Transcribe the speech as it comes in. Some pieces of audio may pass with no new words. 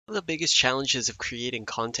One of the biggest challenges of creating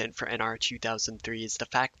content for NR2003 is the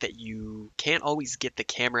fact that you can't always get the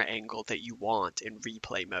camera angle that you want in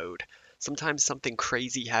replay mode. Sometimes something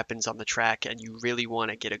crazy happens on the track and you really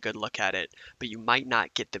want to get a good look at it, but you might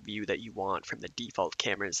not get the view that you want from the default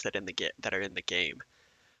cameras that are in the game.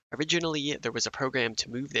 Originally, there was a program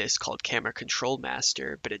to move this called Camera Control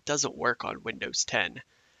Master, but it doesn't work on Windows 10.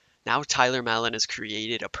 Now Tyler MALLON has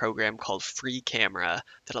created a program called FREECAM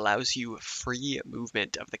that allows you free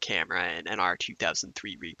movement of the camera in NR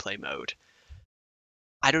 2003 replay mode.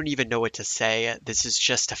 I don't even know what to say. This is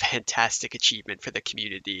just a fantastic achievement for the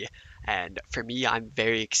community. And for me, I'm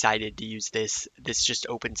very excited to use this. This just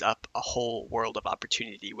opens up a whole world of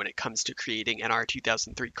opportunity when it comes to creating NR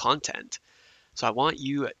 2003 content. So I want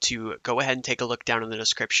you to go ahead and take a look down in the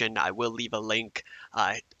description. I will leave a link.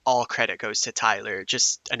 All credit goes to Tyler.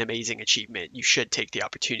 Just an amazing achievement. You should take the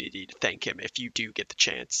opportunity to thank him if you do get the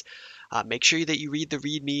chance. Make sure that you read the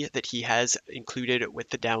README that he has included with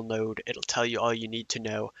the download. It'll tell you all you need to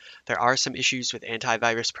know. There are some issues with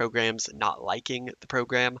antivirus programs not liking the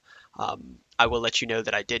program. I will let you know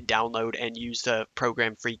that I did download and use the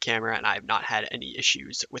program FreeCam, and I have not had any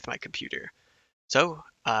issues with my computer. So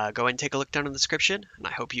go ahead and take a look down in the description, and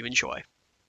I hope you enjoy.